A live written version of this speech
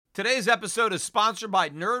Today's episode is sponsored by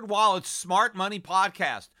NerdWallet's Smart Money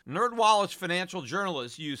Podcast. NerdWallet's financial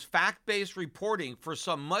journalists use fact-based reporting for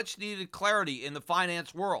some much-needed clarity in the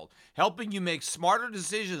finance world, helping you make smarter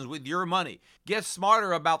decisions with your money. Get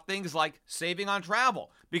smarter about things like saving on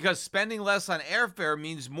travel, because spending less on airfare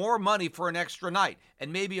means more money for an extra night,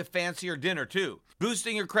 and maybe a fancier dinner too.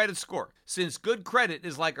 Boosting your credit score, since good credit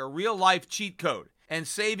is like a real-life cheat code. And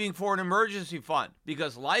saving for an emergency fund,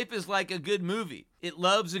 because life is like a good movie. It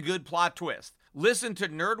loves a good plot twist. Listen to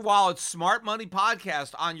NerdWallet's Smart Money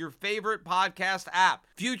Podcast on your favorite podcast app.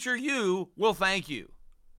 Future you will thank you.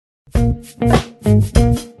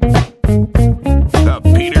 The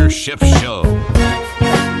Peter Schiff Show.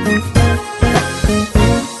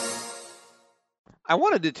 I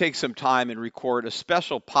wanted to take some time and record a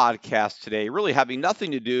special podcast today, really having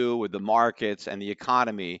nothing to do with the markets and the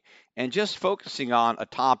economy, and just focusing on a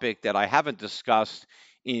topic that I haven't discussed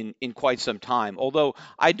in quite some time. Although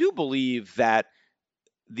I do believe that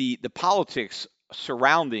the politics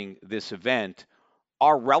surrounding this event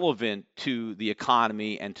are relevant to the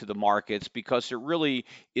economy and to the markets, because it really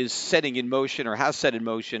is setting in motion, or has set in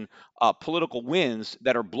motion, political winds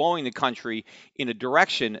that are blowing the country in a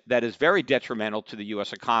direction that is very detrimental to the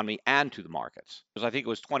U.S. economy and to the markets. Because I think it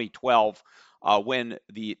was 2012 when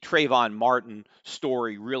the Trayvon Martin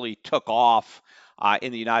story really took off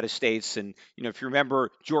in the United States. And, if you remember,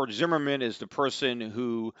 George Zimmerman is the person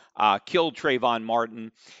who killed Trayvon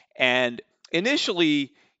Martin. And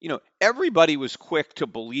initially, everybody was quick to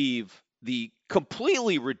believe the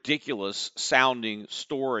completely ridiculous sounding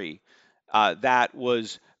story that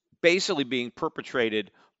was basically being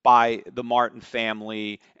perpetrated by the Martin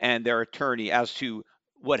family and their attorney as to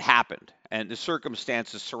what happened and the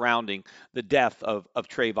circumstances surrounding the death of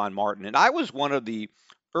Trayvon Martin. And I was one of the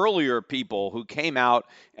earlier people who came out,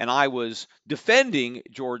 and I was defending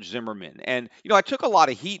George Zimmerman. And, I took a lot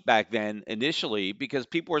of heat back then initially, because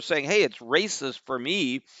people were saying, hey, it's racist for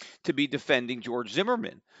me to be defending George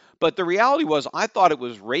Zimmerman. But the reality was, I thought it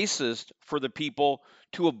was racist for the people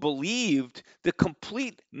to have believed the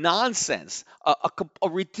complete nonsense, a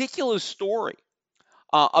ridiculous story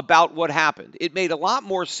about what happened. It made a lot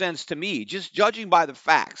more sense to me, just judging by the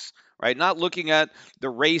facts, right? Not looking at the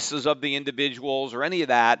races of the individuals or any of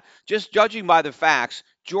that, just judging by the facts.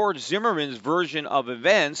 George Zimmerman's version of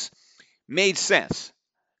events made sense.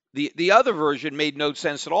 The other version made no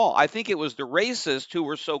sense at all. I think it was the racists who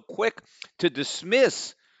were so quick to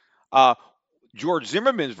dismiss George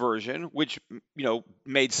Zimmerman's version, which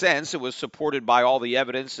made sense. It was supported by all the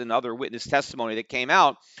evidence and other witness testimony that came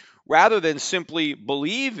out, rather than simply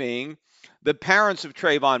believing the parents of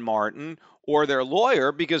Trayvon Martin or their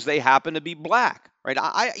lawyer because they happen to be black, right?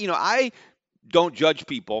 I don't judge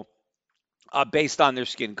people based on their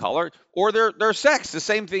skin color or their sex. The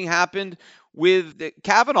same thing happened with the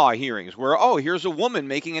Kavanaugh hearings, where, here's a woman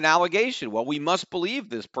making an allegation. Well, we must believe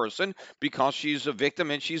this person because she's a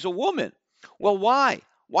victim and she's a woman. Well, why?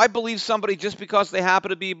 Why believe somebody just because they happen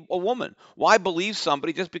to be a woman? Why believe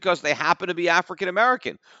somebody just because they happen to be African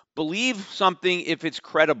American? Believe something if it's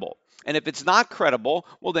credible. And if it's not credible,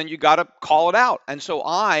 well, then you got to call it out. And so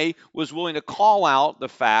I was willing to call out the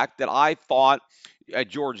fact that I thought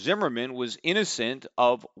George Zimmerman was innocent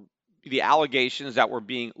of the allegations that were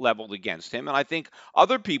being leveled against him. And I think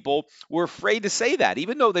other people were afraid to say that.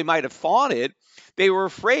 Even though they might have thought it, they were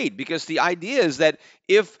afraid, because the idea is that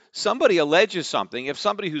if somebody alleges something, if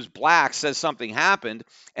somebody who's black says something happened,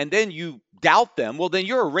 and then you doubt them, well, then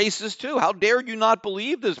you're a racist too. How dare you not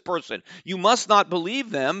believe this person? You must not believe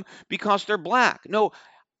them because they're black. No,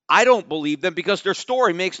 I don't believe them because their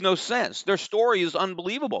story makes no sense. Their story is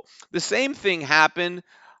unbelievable. The same thing happened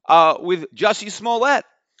with Jussie Smollett.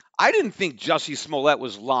 I didn't think Jussie Smollett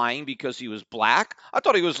was lying because he was black. I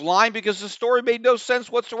thought he was lying because the story made no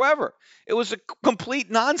sense whatsoever. It was a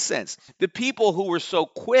complete nonsense. The people who were so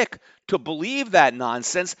quick to believe that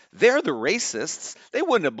nonsense, they're the racists. They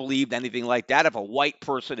wouldn't have believed anything like that if a white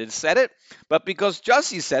person had said it. But because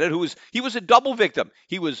Jussie said it, he was a double victim.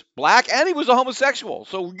 He was black and he was a homosexual.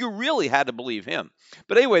 So you really had to believe him.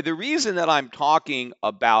 But anyway, the reason that I'm talking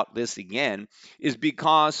about this again is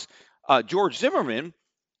because George Zimmerman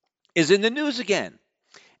is in the news again.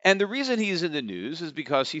 And the reason he's in the news is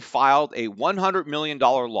because he filed a $100 million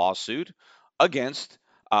lawsuit against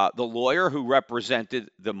the lawyer who represented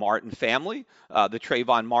the Martin family, the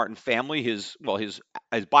Trayvon Martin family, his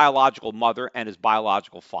biological mother and his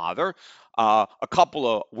biological father, a couple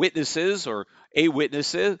of witnesses or a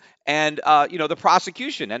witnesses, and the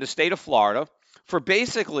prosecution and the state of Florida for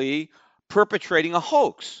basically perpetrating a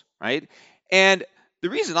hoax, right? And the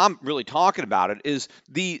reason I'm really talking about it is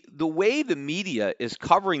the way the media is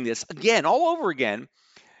covering this again, all over again.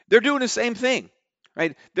 They're doing the same thing,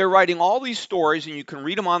 right? They're writing all these stories, and you can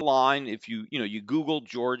read them online if you Google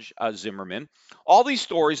George Zimmerman. All these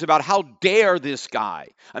stories about how dare this guy.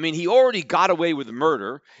 I mean, he already got away with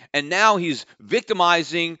murder, and now he's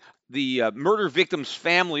victimizing the murder victim's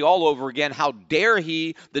family all over again. How dare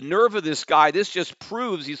he? The nerve of this guy. This just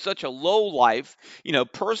proves he's such a low life,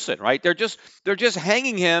 person, right? They're just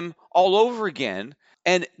hanging him all over again.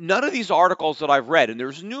 And none of these articles that I've read, and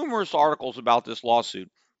there's numerous articles about this lawsuit,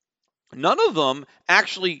 none of them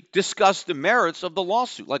actually discuss the merits of the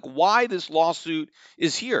lawsuit, like why this lawsuit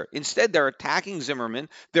is here. Instead, they're attacking Zimmerman,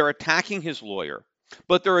 they're attacking his lawyer,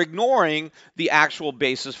 but they're ignoring the actual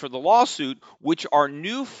basis for the lawsuit, which are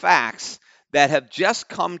new facts that have just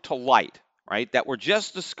come to light, right? That were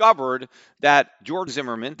just discovered that George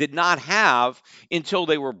Zimmerman did not have until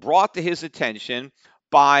they were brought to his attention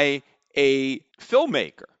by a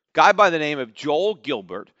filmmaker, guy by the name of Joel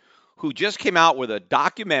Gilbert, who just came out with a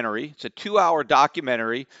documentary. It's a 2-hour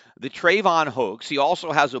documentary, The Trayvon Hoax. He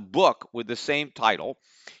also has a book with the same title.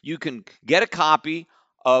 You can get a copy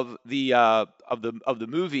of the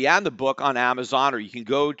movie and the book on Amazon, or you can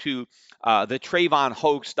go to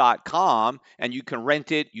thetrayvonhoax.com and you can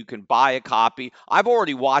rent it. You can buy a copy. I've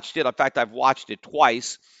already watched it. In fact, I've watched it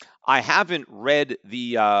twice. I haven't read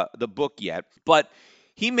the book yet, but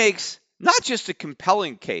he makes not just a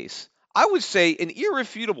compelling case, I would say an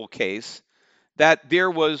irrefutable case that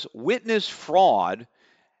there was witness fraud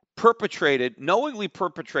knowingly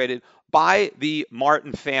perpetrated by the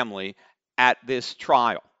Martin family at this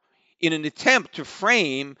trial in an attempt to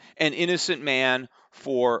frame an innocent man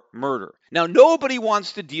for murder. Now, nobody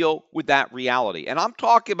wants to deal with that reality. And I'm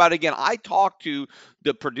talking about, again, I talked to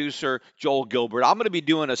the producer, Joel Gilbert. I'm going to be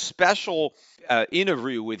doing a special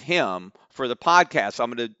interview with him for the podcast.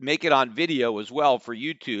 I'm going to make it on video as well for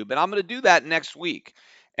YouTube, and I'm going to do that next week.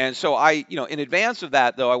 And so in advance of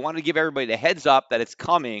that, though, I want to give everybody the heads up that it's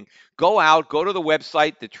coming. Go to the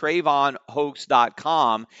website,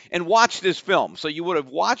 thetrayvonhoax.com, and watch this film. So you would have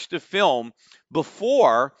watched the film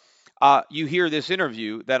before you hear this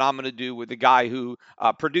interview that I'm going to do with the guy who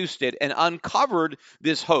produced it and uncovered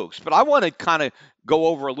this hoax. But I want to kind of go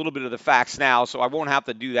over a little bit of the facts now, so I won't have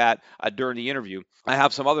to do that during the interview. I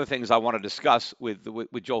have some other things I want to discuss with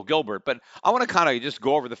Joel Gilbert, but I want to kind of just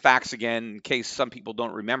go over the facts again in case some people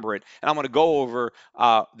don't remember it. And I'm going to go over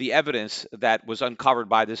the evidence that was uncovered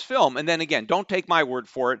by this film. And then again, don't take my word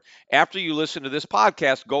for it. After you listen to this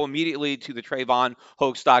podcast, go immediately to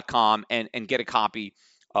thetrayvonhoax.com and get a copy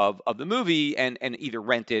of the movie and either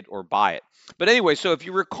rent it or buy it. But anyway, so if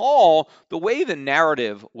you recall, the way the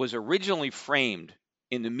narrative was originally framed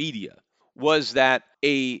in the media was that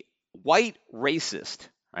a white racist,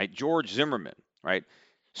 right, George Zimmerman, right,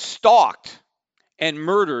 stalked and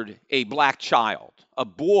murdered a black child, a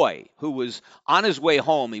boy who was on his way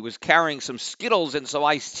home. He was carrying some Skittles and some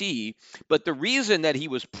iced tea, but the reason that he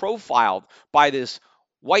was profiled by this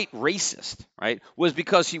white racist, right, was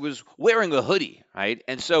because he was wearing a hoodie, right?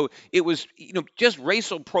 And so it was, just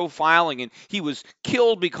racial profiling, and he was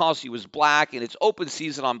killed because he was black, and it's open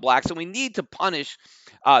season on blacks, and we need to punish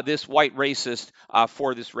this white racist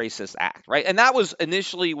for this racist act, right? And that was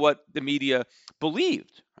initially what the media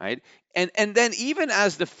believed, right? And then even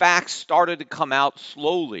as the facts started to come out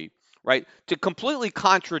slowly, right, to completely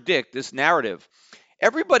contradict this narrative,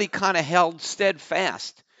 everybody kind of held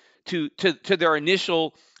steadfast to their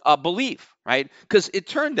initial belief, right? Because it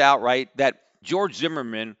turned out, right, that George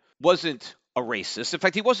Zimmerman wasn't a racist. In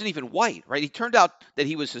fact, he wasn't even white, right? He turned out that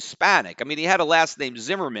he was Hispanic. I mean, he had a last name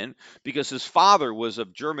Zimmerman because his father was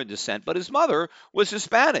of German descent, but his mother was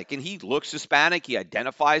Hispanic, and he looks Hispanic. He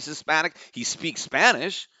identifies Hispanic. He speaks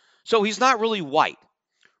Spanish, so he's not really white.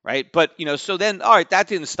 Right. But, so then, all right, that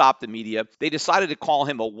didn't stop the media. They decided to call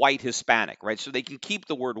him a white Hispanic, right? So they can keep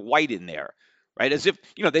the word white in there, right? As if,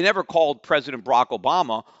 they never called President Barack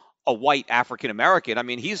Obama a white African American. I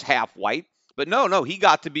mean, he's half white, but no, he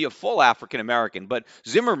got to be a full African American. But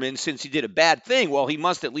Zimmerman, since he did a bad thing, well, he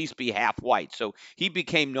must at least be half white. So he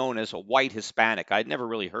became known as a white Hispanic. I'd never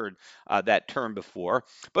really heard that term before.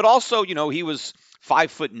 But also, he was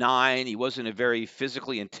 5'9". He wasn't a very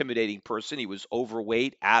physically intimidating person. He was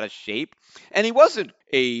overweight, out of shape, and he wasn't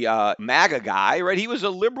a MAGA guy, right? He was a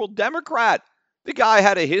liberal Democrat. The guy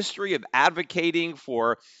had a history of advocating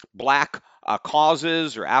for black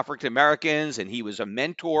causes or African Americans, and he was a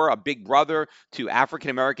mentor, a big brother to African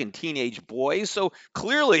American teenage boys. So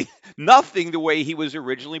clearly, nothing the way he was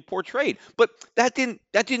originally portrayed. But that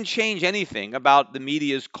didn't change anything about the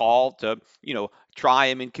media's call to try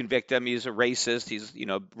him and convict him. He's a racist. He's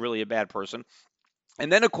really a bad person.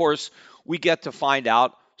 And then, of course, we get to find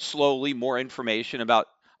out slowly more information about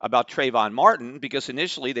about Trayvon Martin because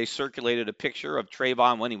initially they circulated a picture of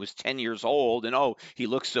Trayvon when he was 10 years old and oh, he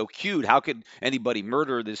looks so cute. How could anybody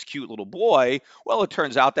murder this cute little boy? Well, it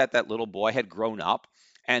turns out that that little boy had grown up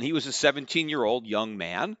and he was a 17-year-old young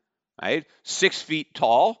man, right? 6 feet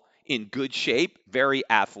tall, in good shape, very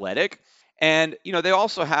athletic. And, they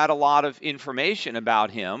also had a lot of information about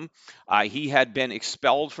him. He had been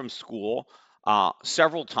expelled from school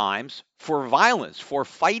several times for violence, for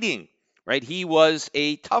fighting, right? He was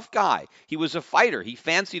a tough guy. He was a fighter. He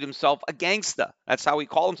fancied himself a gangsta. That's how he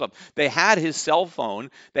called himself. They had his cell phone.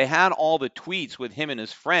 They had all the tweets with him and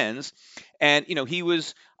his friends. And, he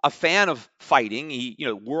was a fan of fighting. He,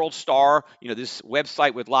 World Star, this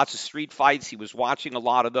website with lots of street fights. He was watching a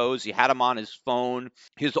lot of those. He had them on his phone.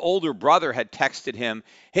 His older brother had texted him,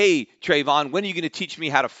 "Hey, Trayvon, when are you going to teach me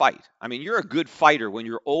how to fight?" I mean, you're a good fighter when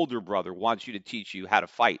your older brother wants you to teach you how to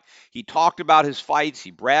fight. He talked about his fights. He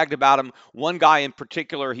bragged about them. One guy in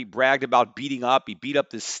particular, he bragged about beating up. He beat up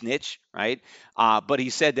this snitch, right? But he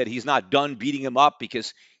said that he's not done beating him up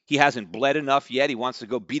because he hasn't bled enough yet. He wants to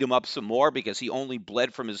go beat him up some more because he only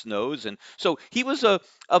bled from his nose. And so he was a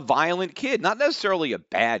violent kid, not necessarily a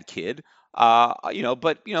bad kid,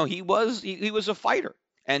 but he was a fighter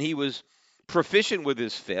and he was proficient with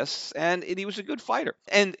his fists and he was a good fighter.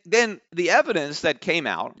 And then the evidence that came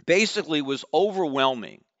out basically was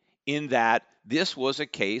overwhelming in that this was a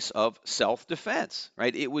case of self-defense,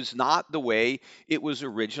 right? It was not the way it was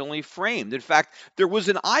originally framed. In fact, there was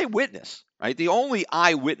an eyewitness, right? The only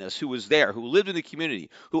eyewitness who was there, who lived in the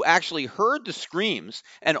community, who actually heard the screams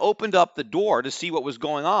and opened up the door to see what was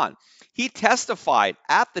going on. He testified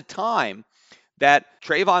at the time that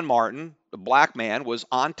Trayvon Martin, the black man, was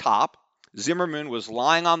on top, Zimmerman was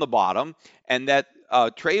lying on the bottom, and that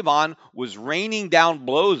Trayvon was raining down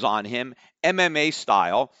blows on him, MMA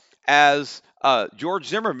style, as George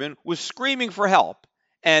Zimmerman was screaming for help,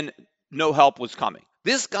 and no help was coming.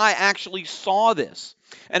 This guy actually saw this.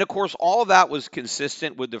 And of course, all of that was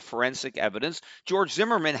consistent with the forensic evidence. George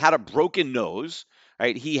Zimmerman had a broken nose,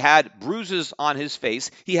 right? He had bruises on his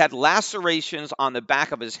face. He had lacerations on the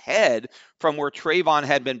back of his head from where Trayvon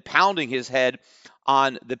had been pounding his head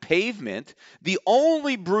on the pavement. The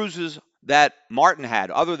only bruises that Martin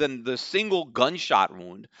had, other than the single gunshot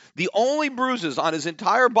wound, the only bruises on his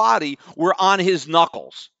entire body were on his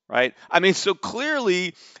knuckles, right? I mean, so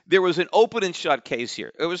clearly there was an open and shut case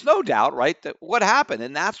here. There was no doubt, right, that what happened.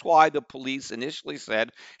 And that's why the police initially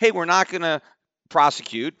said, hey, we're not going to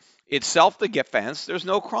prosecute. It's self-defense. There's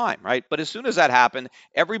no crime, right? But as soon as that happened,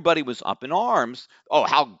 everybody was up in arms. Oh,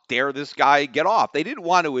 how dare this guy get off? They didn't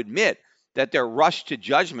want to admit that their rush to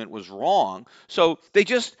judgment was wrong. So they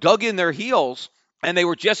just dug in their heels and they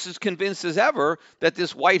were just as convinced as ever that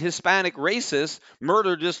this white Hispanic racist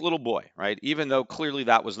murdered this little boy, right? Even though clearly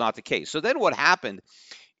that was not the case. So then what happened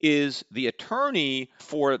is the attorney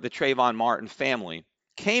for the Trayvon Martin family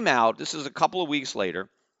came out, this is a couple of weeks later,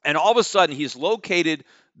 and all of a sudden he's located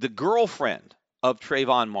the girlfriend of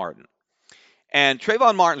Trayvon Martin. And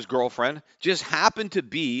Trayvon Martin's girlfriend just happened to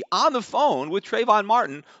be on the phone with Trayvon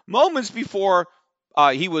Martin moments before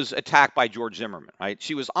he was attacked by George Zimmerman, right?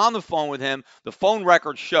 She was on the phone with him. The phone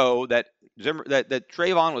records show that that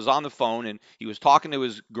Trayvon was on the phone and he was talking to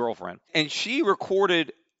his girlfriend. And she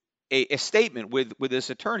recorded a statement with this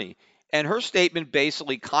attorney. And her statement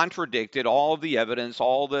basically contradicted all of the evidence,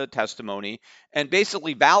 all the testimony, and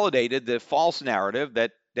basically validated the false narrative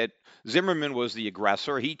that Zimmerman was the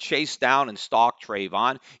aggressor. He chased down and stalked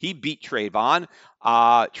Trayvon. He beat Trayvon.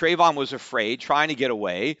 Trayvon was afraid, trying to get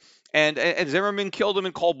away, and Zimmerman killed him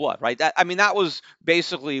in cold blood, right? That was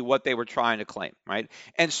basically what they were trying to claim, right?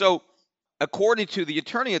 And so, according to the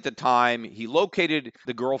attorney at the time, he located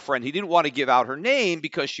the girlfriend. He didn't want to give out her name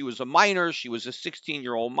because she was a minor. She was a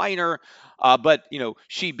 16-year-old minor. But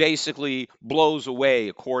she basically blows away,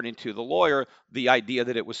 according to the lawyer, the idea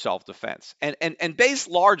that it was self-defense. And based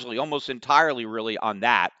largely, almost entirely really on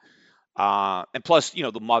that. And plus,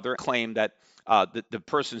 the mother claimed that the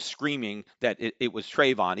person screaming that it was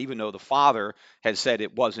Trayvon, even though the father had said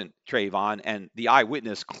it wasn't Trayvon, and the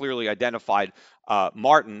eyewitness clearly identified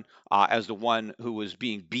Martin as the one who was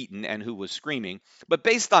being beaten and who was screaming. But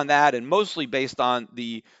based on that, and mostly based on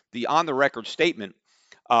the on-the-record statement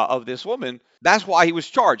of this woman, that's why he was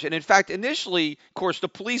charged. And in fact, initially, of course, the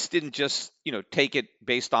police didn't just take it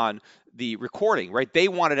based on the recording, right? They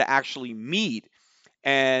wanted to actually meet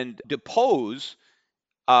and depose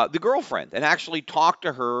the girlfriend and actually talk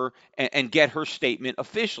to her and get her statement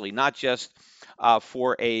officially, not just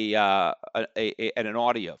for an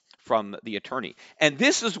audio from the attorney. And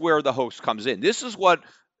this is where the hoax comes in. This is what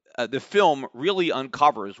the film really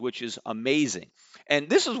uncovers, which is amazing. And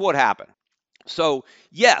this is what happened. So,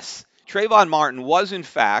 yes, Trayvon Martin was in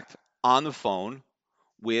fact on the phone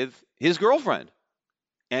with his girlfriend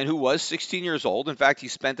and who was 16 years old. In fact, he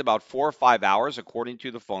spent about 4 or 5 hours, according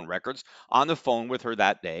to the phone records, on the phone with her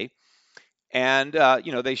that day. And,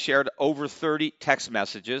 they shared over 30 text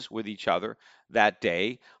messages with each other that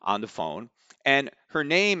day on the phone. And her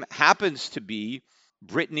name happens to be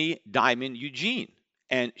Brittany Diamond Eugene.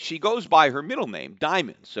 And she goes by her middle name,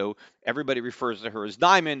 Diamond. So everybody refers to her as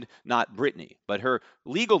Diamond, not Brittany. But her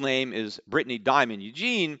legal name is Brittany Diamond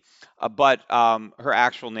Eugene, but her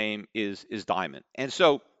actual name is Diamond. And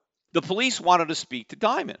so the police wanted to speak to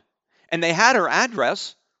Diamond. And they had her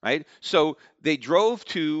address, right? So they drove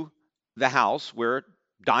to the house where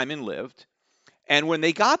Diamond lived. And when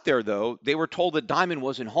they got there, though, they were told that Diamond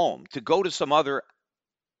wasn't home to go to some other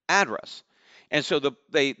address. And so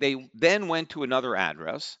they then went to another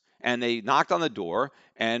address and they knocked on the door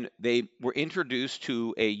and they were introduced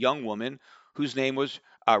to a young woman whose name was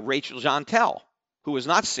Rachel Jantel, who was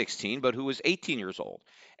not 16, but who was 18 years old.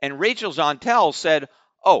 And Rachel Jantel said,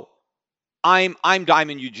 "Oh, I'm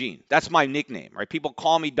Diamond Eugene. That's my nickname, right? People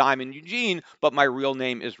call me Diamond Eugene, but my real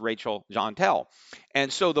name is Rachel Jantel."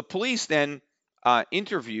 And so the police then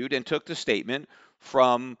interviewed and took the statement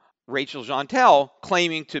from Rachel Jantel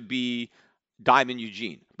claiming to be Diamond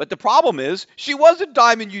Eugene. But the problem is, she wasn't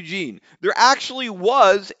Diamond Eugene. There actually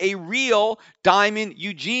was a real Diamond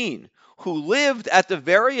Eugene who lived at the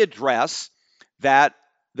very address that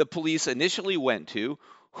the police initially went to,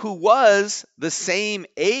 who was the same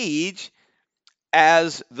age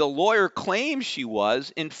as the lawyer claims she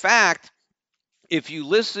was. In fact, if you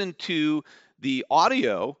listen to the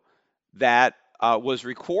audio that was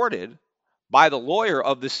recorded by the lawyer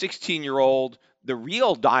of the 16-year-old, the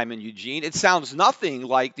real Diamond Eugene, it sounds nothing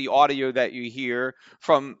like the audio that you hear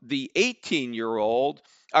from the 18-year-old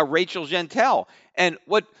Rachel Jantel. And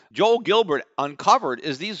what Joel Gilbert uncovered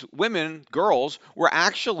is these women, girls, were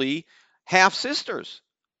actually half sisters.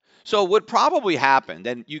 So what probably happened,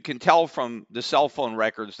 and you can tell from the cell phone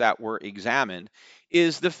records that were examined,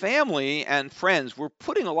 is the family and friends were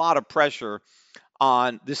putting a lot of pressure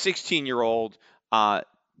on the 16-year-old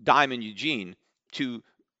Diamond Eugene to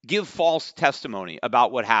give false testimony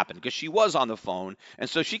about what happened because she was on the phone and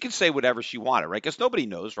so she could say whatever she wanted, right? Because nobody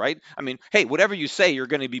knows, right? I mean, hey, whatever you say, you're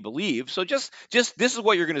going to be believed. So just this is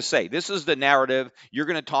what you're going to say. This is the narrative. You're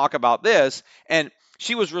going to talk about this, and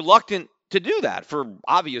she was reluctant to do that for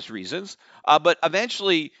obvious reasons. But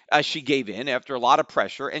eventually, she gave in after a lot of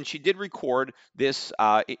pressure, and she did record this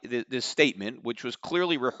statement, which was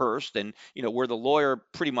clearly rehearsed, and where the lawyer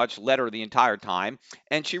pretty much led her the entire time,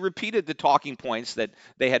 and she repeated the talking points that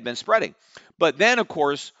they had been spreading. But then, of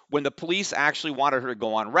course, when the police actually wanted her to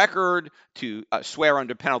go on record to swear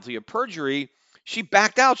under penalty of perjury, she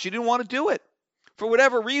backed out. She didn't want to do it for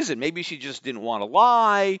whatever reason. Maybe she just didn't want to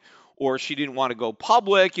lie or she didn't want to go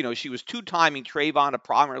public. She was two-timing Trayvon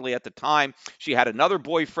prominently at the time. She had another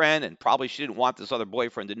boyfriend, and probably she didn't want this other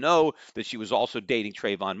boyfriend to know that she was also dating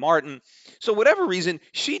Trayvon Martin. So whatever reason,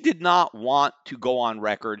 she did not want to go on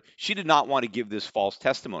record. She did not want to give this false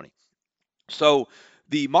testimony. So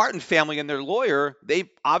the Martin family and their lawyer, they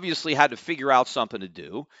obviously had to figure out something to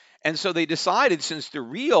do. And so they decided, since the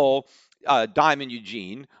real Diamond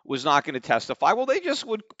Eugene was not going to testify, well, they just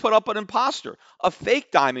would put up an imposter, a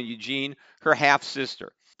fake Diamond Eugene, her half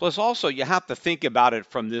sister. Plus, also, you have to think about it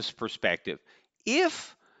from this perspective.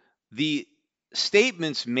 If the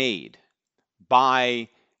statements made by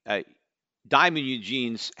Diamond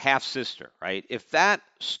Eugene's half sister, right? If that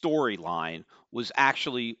storyline was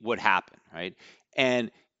actually what happened, right?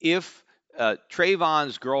 And if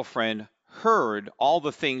Trayvon's girlfriend heard all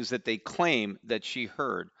the things that they claim that she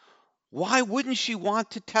heard, why wouldn't she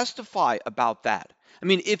want to testify about that? I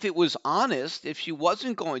mean, if it was honest, if she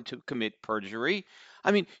wasn't going to commit perjury,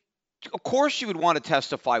 I mean, of course she would want to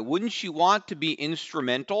testify. Wouldn't she want to be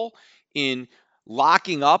instrumental in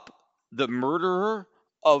locking up the murderer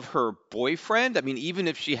of her boyfriend? I mean, even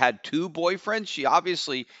if she had two boyfriends, she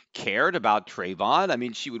obviously cared about Trayvon. I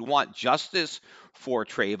mean, she would want justice for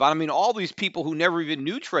Trayvon. I mean, all these people who never even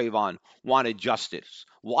knew Trayvon wanted justice.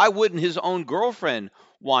 Why wouldn't his own girlfriend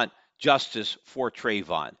want justice for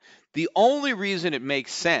Trayvon? The only reason it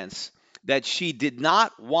makes sense that she did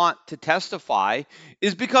not want to testify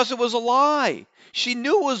is because it was a lie. She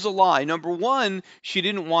knew it was a lie. Number one, she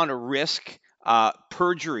didn't want to risk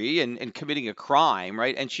perjury and committing a crime,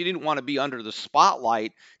 right? And she didn't want to be under the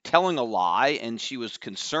spotlight telling a lie, and she was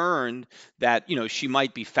concerned that, she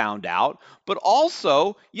might be found out. But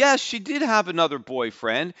also, yes, she did have another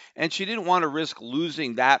boyfriend, and she didn't want to risk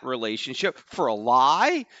losing that relationship for a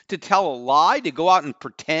lie, to tell a lie, to go out and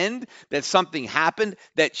pretend that something happened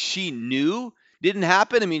that she knew didn't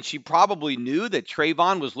happen. I mean, she probably knew that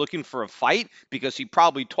Trayvon was looking for a fight because he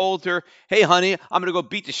probably told her, "Hey, honey, I'm gonna go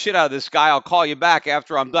beat the shit out of this guy. I'll call you back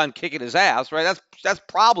after I'm done kicking his ass." Right? That's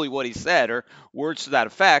probably what he said, or words to that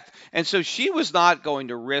effect. And so she was not going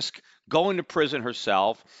to risk going to prison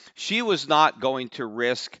herself. She was not going to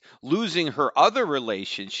risk losing her other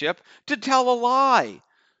relationship to tell a lie.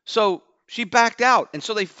 So she backed out, and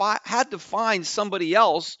so they had to find somebody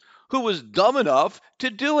else who was dumb enough to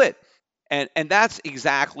do it. And that's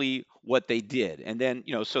exactly what they did. And then,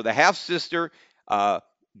 so the half sister uh,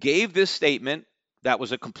 gave this statement that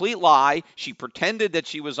was a complete lie. She pretended that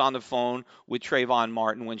she was on the phone with Trayvon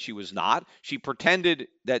Martin when she was not. She pretended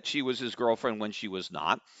that she was his girlfriend when she was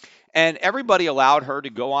not. And everybody allowed her to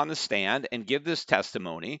go on the stand and give this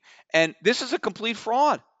testimony. And this is a complete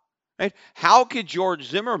fraud. Right? How could George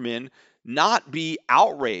Zimmerman not be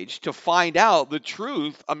outraged to find out the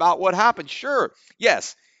truth about what happened? Sure,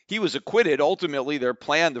 yes, he was acquitted. Ultimately, their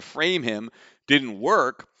plan to frame him didn't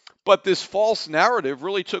work, but this false narrative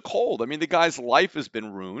really took hold. I mean, the guy's life has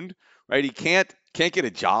been ruined, right? He can't get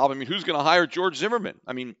a job. I mean, who's going to hire George Zimmerman?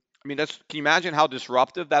 That's, can you imagine how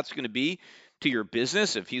disruptive that's going to be to your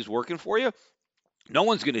business if he's working for you? No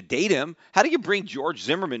one's going to date him. How do you bring George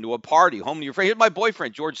Zimmerman to a party, home to your friend? Here's my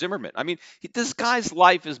boyfriend, George Zimmerman. I mean, this guy's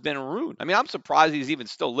life has been ruined. I mean, I'm surprised he's even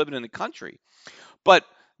still living in the country. But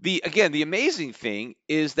the amazing thing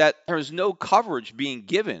is that there's no coverage being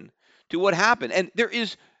given to what happened. And there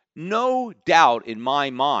is no doubt in my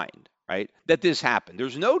mind, right, that this happened.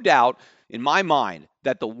 There's no doubt in my mind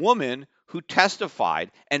that the woman who testified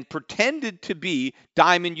and pretended to be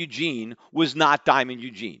Diamond Eugene was not Diamond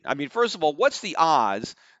Eugene. I mean, first of all, what's the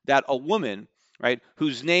odds that a woman, right,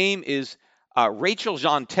 whose name is Rachel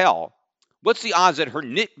Jeantel, what's the odds that her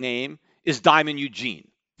nickname is Diamond Eugene?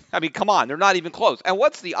 I mean, come on, they're not even close. And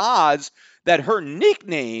what's the odds that her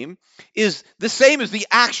nickname is the same as the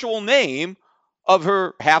actual name of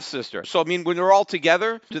her half sister? So I mean, when they're all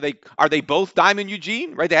together, are they both Diamond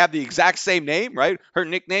Eugene? Right? They have the exact same name, right? Her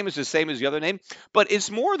nickname is the same as the other name. But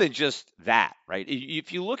it's more than just that, right?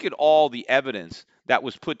 If you look at all the evidence that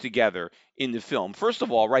was put together in the film, first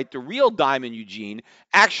of all, right, the real Diamond Eugene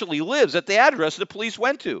actually lives at the address the police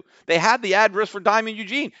went to. They had the address for Diamond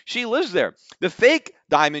Eugene. She lives there. The fake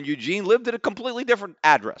Diamond Eugene lived at a completely different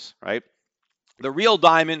address, right? The real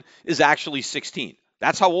Diamond is actually 16.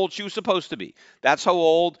 That's how old she was supposed to be. That's how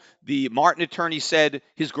old the Martin attorney said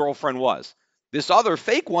his girlfriend was. This other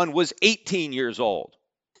fake one was 18 years old.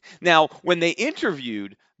 Now, when they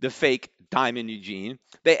interviewed the fake Diamond Eugene,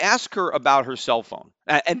 they asked her about her cell phone.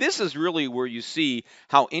 And this is really where you see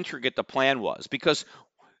how intricate the plan was, because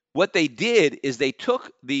what they did is they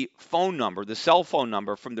took the phone number, the cell phone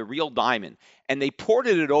number from the real Diamond, and they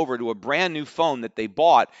ported it over to a brand new phone that they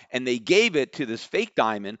bought, and they gave it to this fake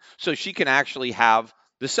Diamond so she can actually have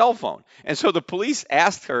the cell phone. And so the police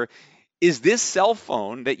asked her, "Is this cell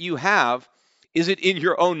phone that you have, is it in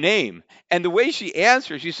your own name?" And the way she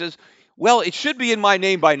answers, she says, "Well, it should be in my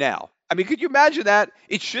name by now." I mean, could you imagine that?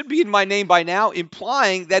 It should be in my name by now,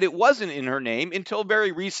 implying that it wasn't in her name until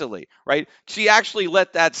very recently, right? She actually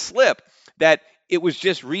let that slip, that it was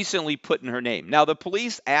just recently put in her name. Now, the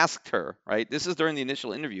police asked her, right? This is during the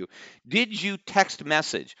initial interview. Did you text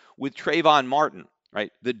message with Trayvon Martin,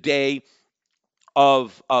 right? The day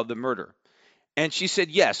of the murder. And she said,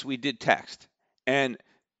 yes, we did text. And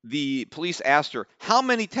the police asked her, how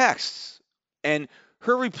many texts? And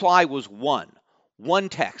her reply was one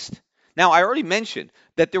text. Now, I already mentioned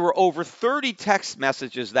that there were over 30 text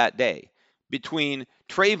messages that day between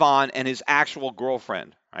Trayvon and his actual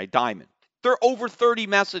girlfriend, right, Diamond. There are over 30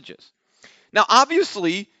 messages. Now,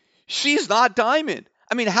 obviously, she's not Diamond.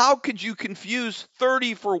 I mean, how could you confuse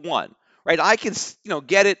 30 for one? Right? I can,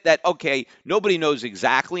 get it that, okay, nobody knows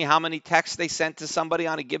exactly how many texts they sent to somebody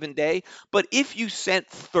on a given day, but if you sent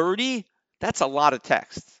 30, that's a lot of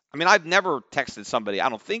texts. I mean, I've never texted somebody, I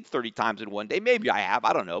don't think 30 times in one day. Maybe I have,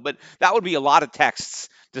 I don't know, but that would be a lot of texts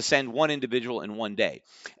to send one individual in one day.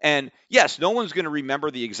 And yes, no one's going to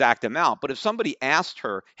remember the exact amount, but if somebody asked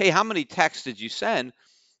her, hey, how many texts did you send?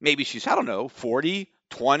 Maybe she's, I don't know, 40,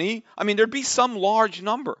 20. I mean, there'd be some large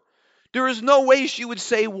number. There is no way she would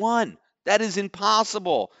say one. That is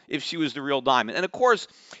impossible if she was the real Diamond. And of course,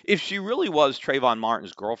 if she really was Trayvon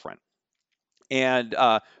Martin's girlfriend, and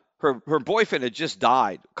her boyfriend had just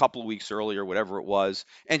died a couple of weeks earlier, whatever it was,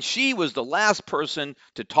 and she was the last person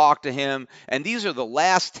to talk to him, and these are the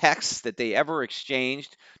last texts that they ever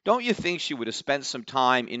exchanged. Don't you think she would have spent some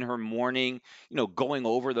time in her morning, going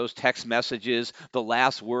over those text messages, the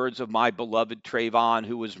last words of my beloved Trayvon,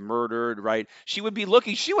 who was murdered, right? She would be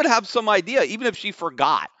looking, she would have some idea, even if she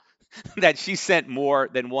forgot that she sent more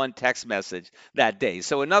than one text message that day.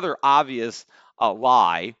 So another obvious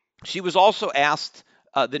lie. She was also asked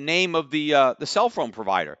the name of the cell phone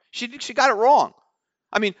provider. She got it wrong.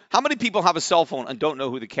 I mean, how many people have a cell phone and don't know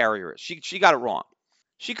who the carrier is? She got it wrong.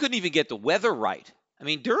 She couldn't even get the weather right. I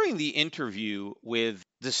mean, during the interview with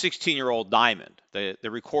the 16-year-old Diamond, the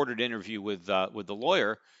recorded interview with the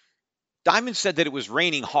lawyer, Diamond said that it was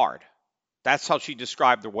raining hard. That's how she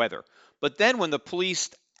described the weather. But then when the police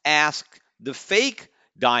asked the fake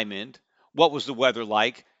Diamond what was the weather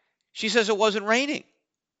like, she says it wasn't raining.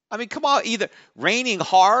 I mean, come on, either raining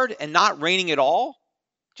hard and not raining at all.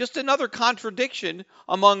 Just another contradiction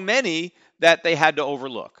among many that they had to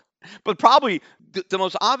overlook. But probably the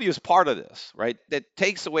most obvious part of this, right, that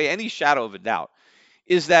takes away any shadow of a doubt,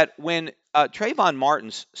 is that when Trayvon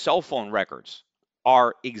Martin's cell phone records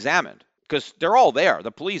are examined, because they're all there,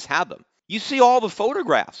 the police have them, you see all the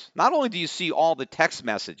photographs. Not only do you see all the text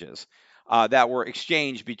messages that were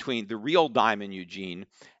exchanged between the real Diamond Eugene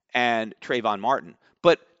and Trayvon Martin,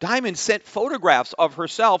 but Diamond sent photographs of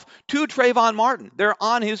herself to Trayvon Martin. They're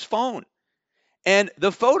on his phone. And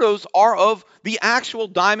the photos are of the actual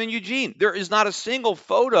Diamond Eugene. There is not a single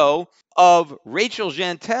photo of Rachel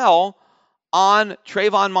Jeantel on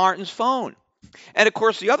Trayvon Martin's phone. And of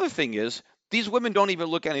course, the other thing is, these women don't even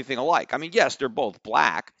look anything alike. I mean, yes, they're both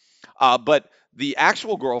black, but the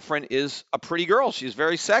actual girlfriend is a pretty girl. She's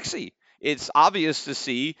very sexy. It's obvious to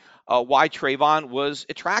see why Trayvon was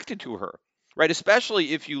attracted to her, right?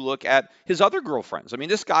 Especially if you look at his other girlfriends. I mean,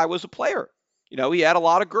 this guy was a player. He had a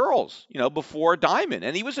lot of girls, before Diamond,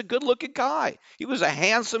 and he was a good-looking guy. He was a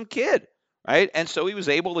handsome kid, right? And so he was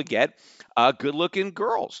able to get good-looking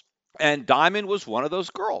girls. And Diamond was one of those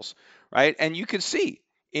girls, right? And you can see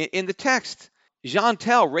in the text,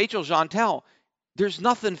 Rachel Jeantel, there's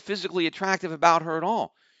nothing physically attractive about her at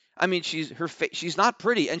all. I mean, she's not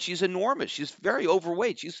pretty, and she's enormous. She's very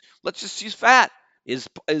overweight. She's fat.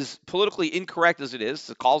 As politically incorrect as it is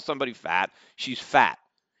to call somebody fat, she's fat.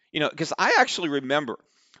 Because I actually remember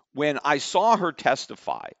when I saw her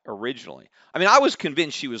testify originally. I mean, I was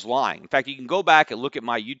convinced she was lying. In fact, you can go back and look at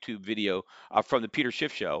my YouTube video from the Peter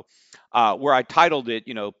Schiff Show, where I titled it,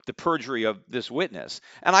 The Perjury of This Witness.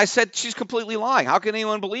 And I said, she's completely lying. How can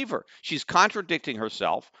anyone believe her? She's contradicting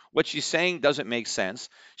herself. What she's saying doesn't make sense.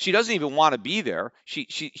 She doesn't even want to be there.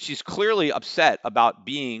 She's clearly upset about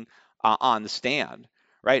being on the stand,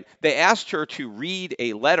 right? They asked her to read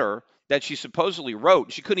a letter that she supposedly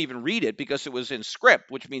wrote. She couldn't even read it because it was in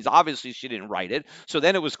script, which means obviously she didn't write it. So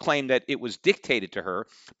then it was claimed that it was dictated to her,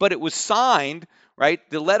 but it was signed, right?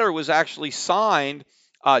 The letter was actually signed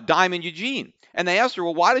Diamond Eugene. And they asked her,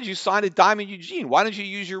 well, why did you sign it Diamond Eugene? Why didn't you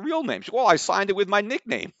use your real name? She said, well, I signed it with my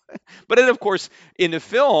nickname. But then, of course, in the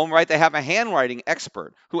film, right, they have a handwriting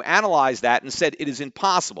expert who analyzed that and said it is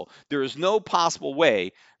impossible. There is no possible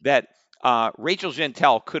way that Rachel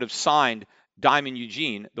Jeantel could have signed Diamond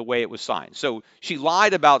Eugene the way it was signed. So she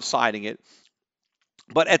lied about signing it.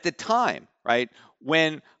 But at the time, right,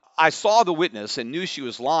 when I saw the witness and knew she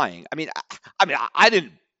was lying, I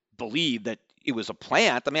didn't believe that it was a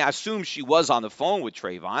plant. I mean, I assumed she was on the phone with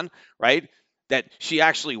Trayvon, right? That she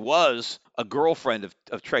actually was a girlfriend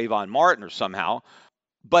of Trayvon Martin or somehow.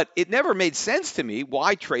 But it never made sense to me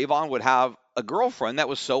why Trayvon would have a girlfriend that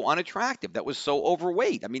was so unattractive, that was so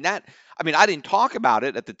overweight. I didn't talk about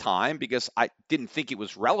it at the time because I didn't think it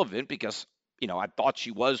was relevant because, I thought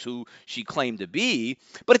she was who she claimed to be.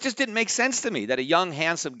 But it just didn't make sense to me that a young,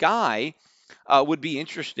 handsome guy would be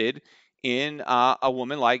interested in a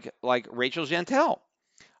woman like Rachel Jeantel.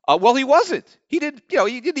 Well, he wasn't. He did.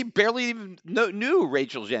 He barely even knew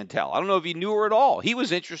Rachel Jeantel. I don't know if he knew her at all. He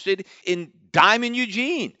was interested in Diamond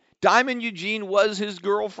Eugene. Diamond Eugene was his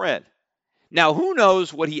girlfriend. Now, who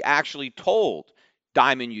knows what he actually told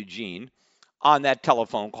Diamond Eugene on that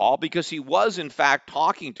telephone call, because he was, in fact,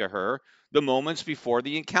 talking to her the moments before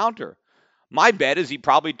the encounter. My bet is he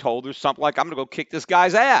probably told her something like, I'm going to go kick this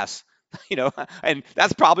guy's ass. And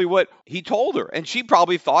that's probably what he told her. And she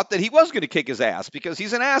probably thought that he was going to kick his ass because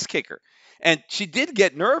he's an ass kicker. And she did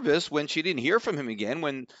get nervous when she didn't hear from him again,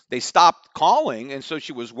 when they stopped calling. And so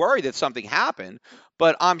she was worried that something happened.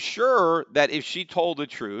 But I'm sure that if she told the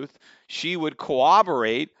truth, she would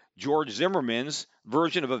corroborate George Zimmerman's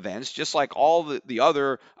version of events, just like all the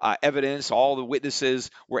other evidence, all the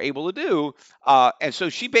witnesses were able to do. And so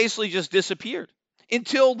she basically just disappeared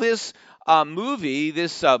until this movie,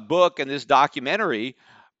 this book, and this documentary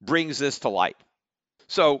brings this to light.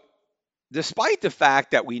 So, despite the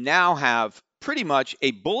fact that we now have pretty much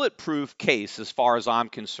a bulletproof case, as far as I'm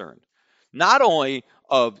concerned, not only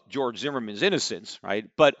of George Zimmerman's innocence, right,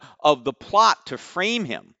 but of the plot to frame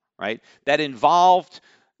him, right, that involved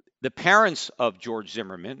the parents of George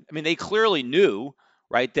Zimmerman. I mean, they clearly knew,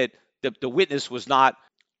 right, that the witness was not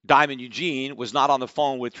Diamond Eugene, was not on the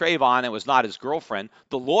phone with Trayvon, and was not his girlfriend.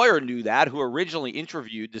 The lawyer knew that, who originally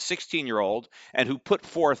interviewed the 16-year-old and who put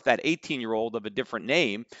forth that 18-year-old of a different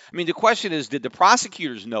name. I mean, the question is, did the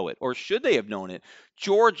prosecutors know it, or should they have known it?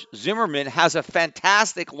 George Zimmerman has a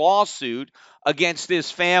fantastic lawsuit against this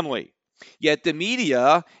family. Yet the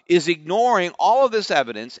media is ignoring all of this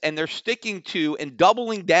evidence, and they're sticking to and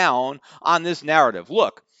doubling down on this narrative.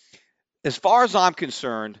 Look, as far as I'm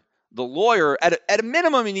concerned, the lawyer, at a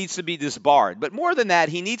minimum, he needs to be disbarred. But more than that,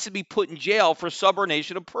 he needs to be put in jail for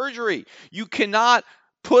subornation of perjury. You cannot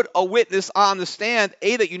put a witness on the stand,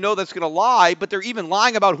 A, that you know that's going to lie, but they're even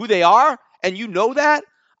lying about who they are, and you know that?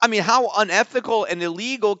 I mean, how unethical and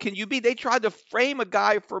illegal can you be? They tried to frame a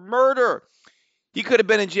guy for murder. He could have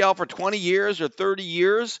been in jail for 20 years or 30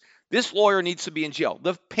 years. This lawyer needs to be in jail.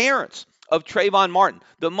 The parents of Trayvon Martin,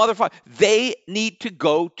 the motherfucker, they need to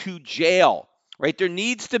go to jail, right? There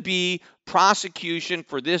needs to be prosecution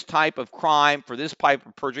for this type of crime, for this type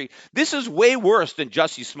of perjury. This is way worse than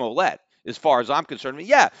Jussie Smollett, as far as I'm concerned. I mean,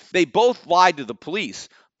 yeah, they both lied to the police,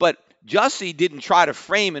 but Jussie didn't try to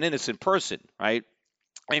frame an innocent person, right?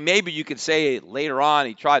 I mean, maybe you could say later on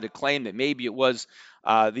he tried to claim that maybe it was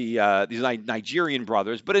these Nigerian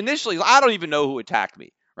brothers, but initially, I don't even know who attacked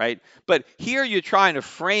me, right? But here you're trying to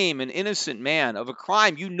frame an innocent man of a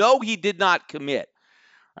crime you know he did not commit,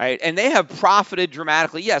 right? And they have profited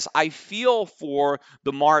dramatically. Yes, I feel for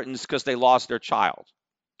the Martins because they lost their child,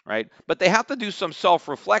 right? But they have to do some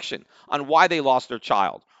self-reflection on why they lost their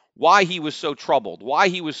child, why he was so troubled, why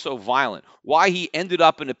he was so violent, why he ended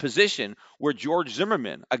up in a position where George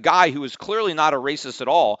Zimmerman, a guy who is clearly not a racist at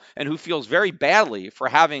all and who feels very badly for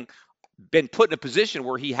having been put in a position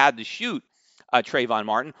where he had to shoot Trayvon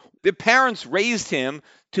Martin, the parents raised him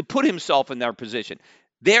to put himself in their position.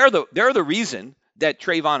 They're the reason that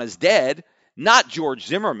Trayvon is dead, not George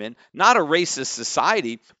Zimmerman, not a racist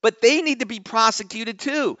society, but they need to be prosecuted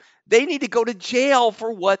too. They need to go to jail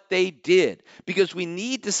for what they did, because we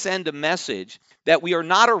need to send a message that we are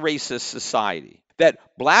not a racist society, that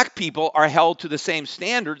black people are held to the same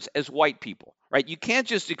standards as white people, right? You can't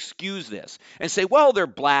just excuse this and say, well, they're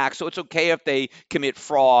black, so it's okay if they commit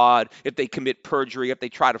fraud, if they commit perjury, if they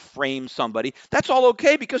try to frame somebody. That's all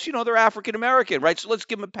okay because, you know, they're African American, right? So let's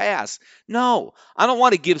give them a pass. No, I don't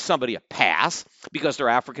want to give somebody a pass because they're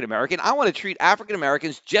African American. I want to treat African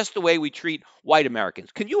Americans just the way we treat white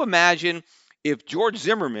Americans. Can you imagine if George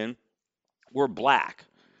Zimmerman were black,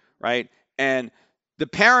 right? And the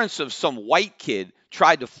parents of some white kid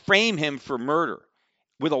tried to frame him for murder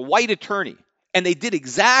with a white attorney. And they did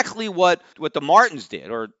exactly what the Martins did,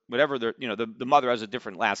 or whatever, the mother has a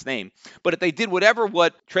different last name. But if they did whatever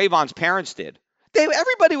what Trayvon's parents did,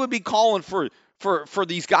 everybody would be calling for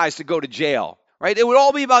these guys to go to jail, right? It would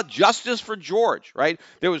all be about justice for George, right?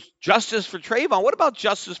 There was justice for Trayvon. What about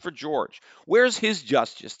justice for George? Where's his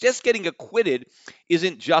justice? Just getting acquitted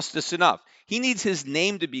isn't justice enough. He needs his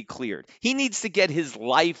name to be cleared. He needs to get his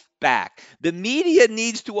life back. The media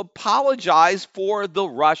needs to apologize for the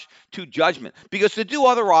rush to judgment, because to do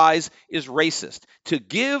otherwise is racist. To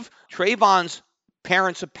give Trayvon's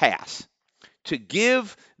parents a pass, to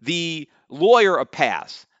give the lawyer a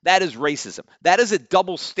pass, that is racism. That is a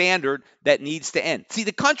double standard that needs to end. See,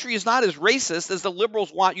 the country is not as racist as the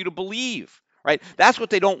liberals want you to believe. Right? That's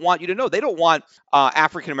what they don't want you to know. They don't want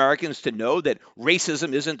African Americans to know that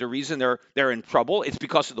racism isn't the reason they're in trouble. It's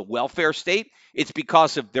because of the welfare state. It's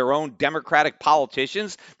because of their own Democratic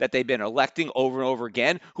politicians that they've been electing over and over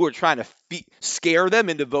again, who are trying to scare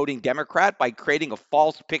them into voting Democrat by creating a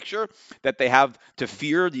false picture that they have to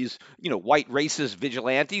fear these, white racist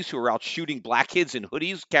vigilantes who are out shooting black kids in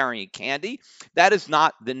hoodies carrying candy. That is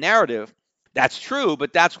not the narrative. That's true,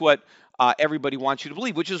 but that's what everybody wants you to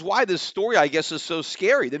believe, which is why this story, I guess, is so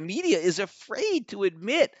scary. The media is afraid to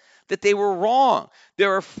admit that they were wrong.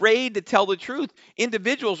 They're afraid to tell the truth.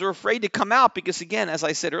 Individuals are afraid to come out because, again, as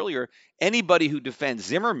I said earlier, anybody who defends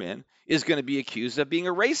Zimmerman is going to be accused of being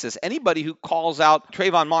a racist. Anybody who calls out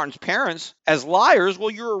Trayvon Martin's parents as liars,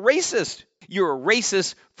 well, you're a racist. You're a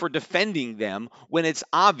racist for defending them when it's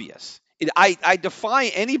obvious. I defy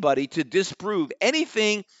anybody to disprove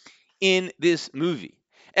anything in this movie.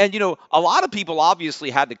 And, a lot of people obviously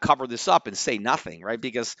had to cover this up and say nothing, right?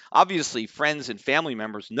 Because obviously friends and family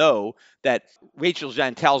members know that Rachel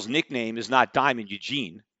Jantel's nickname is not Diamond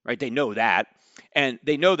Eugene, right? They know that. And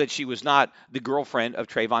they know that she was not the girlfriend of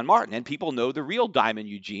Trayvon Martin. And people know the real Diamond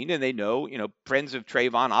Eugene. And they know, friends of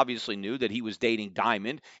Trayvon obviously knew that he was dating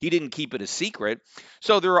Diamond. He didn't keep it a secret.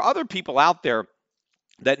 So there are other people out there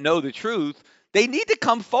that know the truth. They need to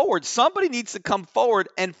come forward. Somebody needs to come forward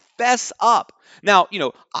and fess up. Now,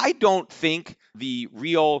 I don't think the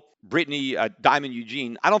real Brittany Diamond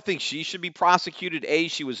Eugene, I don't think she should be prosecuted.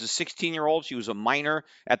 She was a 16-year-old. She was a minor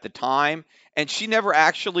at the time, and she never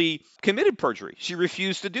actually committed perjury. She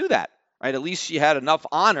refused to do that, right? At least she had enough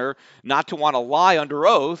honor not to want to lie under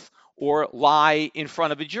oath or lie in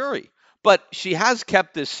front of a jury. But she has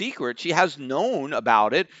kept this secret. She has known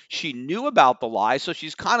about it. She knew about the lie, so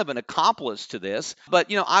she's kind of an accomplice to this.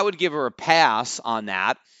 But, I would give her a pass on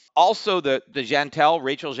that. Also, the Jantel,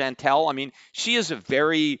 Rachel Jantel, I mean, she is a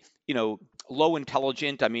very, low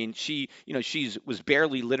intelligent. I mean, she was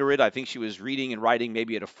barely literate. I think she was reading and writing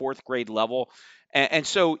maybe at a fourth grade level. And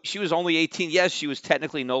so she was only 18. Yes, she was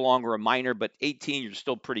technically no longer a minor, but 18, you're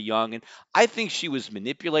still pretty young. And I think she was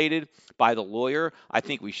manipulated by the lawyer. I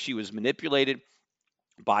think she was manipulated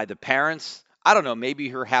by the parents. I don't know, maybe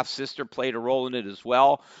her half sister played a role in it as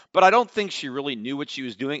well, but I don't think she really knew what she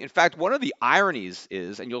was doing. In fact, one of the ironies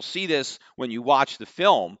is, and you'll see this when you watch the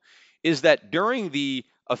film, is that during the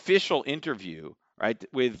official interview, right,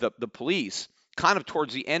 with the police, kind of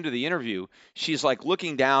towards the end of the interview, she's like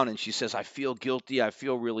looking down and she says, "I feel guilty. I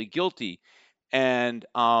feel really guilty." And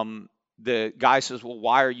the guy says, "Well,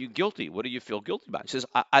 why are you guilty? What do you feel guilty about?" She says,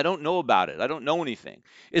 I don't know about it. I don't know anything."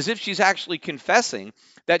 As if she's actually confessing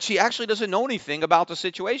that she actually doesn't know anything about the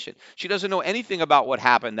situation. She doesn't know anything about what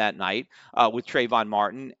happened that night with Trayvon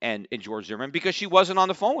Martin and George Zimmerman because she wasn't on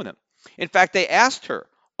the phone with him. In fact, they asked her,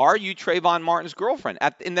 "Are you Trayvon Martin's girlfriend?"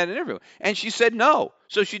 in that interview. And she said no.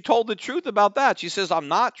 So she told the truth about that. She says, "I'm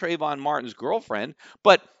not Trayvon Martin's girlfriend,"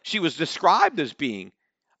 but she was described as being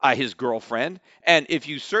his girlfriend. And if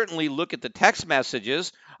you certainly look at the text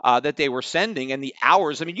messages that they were sending and the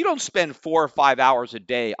hours, I mean, you don't spend 4 or 5 hours a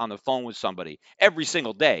day on the phone with somebody every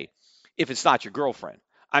single day if it's not your girlfriend.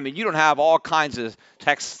 I mean, you don't have all kinds of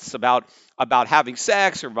texts about having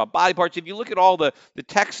sex or about body parts. If you look at all the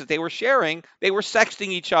texts that they were sharing, they were sexting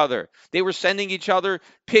each other. They were sending each other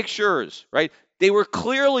pictures, right? They were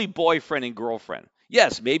clearly boyfriend and girlfriend.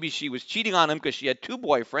 Yes, maybe she was cheating on him because she had 2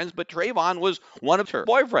 boyfriends, but Trayvon was one of her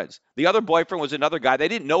boyfriends. The other boyfriend was another guy. They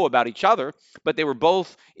didn't know about each other, but they were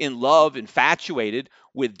both in love, infatuated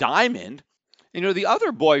with Diamond. The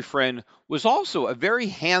other boyfriend was also a very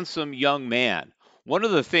handsome young man. One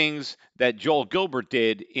of the things that Joel Gilbert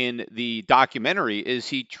did in the documentary is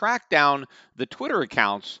he tracked down the Twitter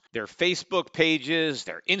accounts, their Facebook pages,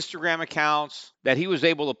 their Instagram accounts that he was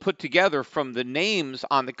able to put together from the names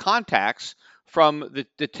on the contacts, from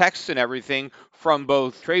the texts and everything from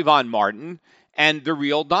both Trayvon Martin and the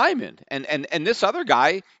real Diamond. And this other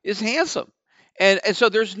guy is handsome. And so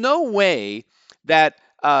there's no way that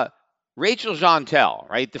Rachel Jantel,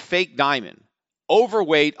 right, the fake Diamond,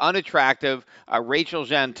 overweight, unattractive Rachel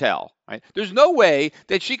Jantel, right? There's no way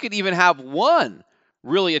that she could even have one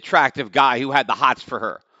really attractive guy who had the hots for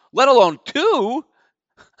her, let alone 2.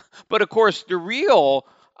 But of course, the real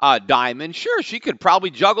Diamond, sure, she could probably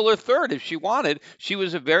juggle her third if she wanted. She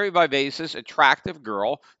was a very vivacious, attractive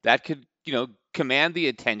girl that could, command the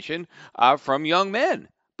attention from young men.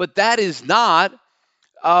 But that is not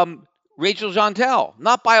Rachel Jantel,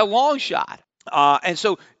 not by a long shot. And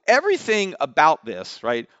so everything about this,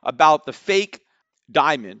 right, about the fake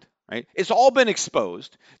Diamond, right, it's all been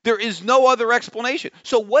exposed. There is no other explanation.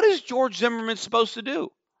 So what is George Zimmerman supposed to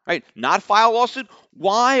do, right? Not file a lawsuit?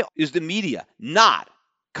 Why is the media not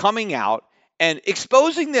coming out and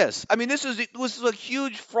exposing this? I mean, this was a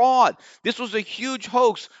huge fraud. This was a huge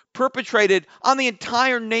hoax perpetrated on the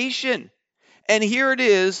entire nation. And here it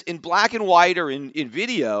is in black and white or in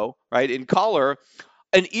video, right, in color,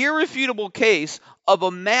 an irrefutable case of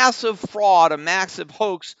a massive fraud, a massive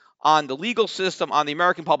hoax on the legal system, on the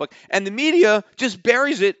American public, and the media just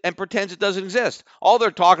buries it and pretends it doesn't exist. All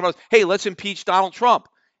they're talking about is, hey, let's impeach Donald Trump.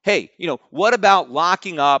 Hey, what about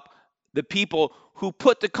locking up the people who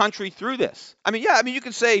put the country through this? I mean, you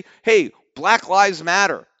can say, hey, Black Lives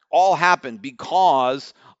Matter all happened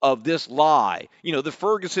because of this lie. The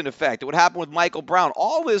Ferguson effect, what happened with Michael Brown,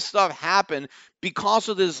 all this stuff happened because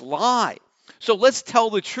of this lie. So let's tell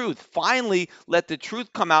the truth. Finally, let the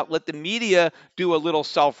truth come out. Let the media do a little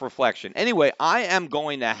self-reflection. Anyway, I am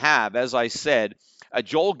going to have, as I said,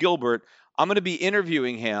 Joel Gilbert. I'm going to be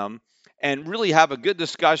interviewing him, and really have a good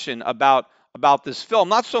discussion about this film.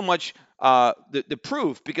 Not so much the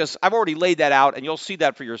proof, because I've already laid that out and you'll see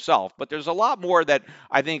that for yourself. But there's a lot more that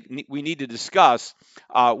I think we need to discuss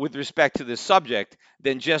with respect to this subject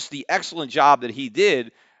than just the excellent job that he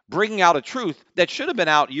did bringing out a truth that should have been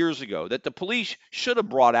out years ago, that the police should have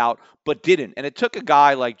brought out but didn't. And it took a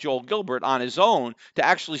guy like Joel Gilbert on his own to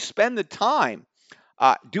actually spend the time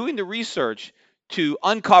doing the research to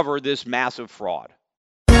uncover this massive fraud.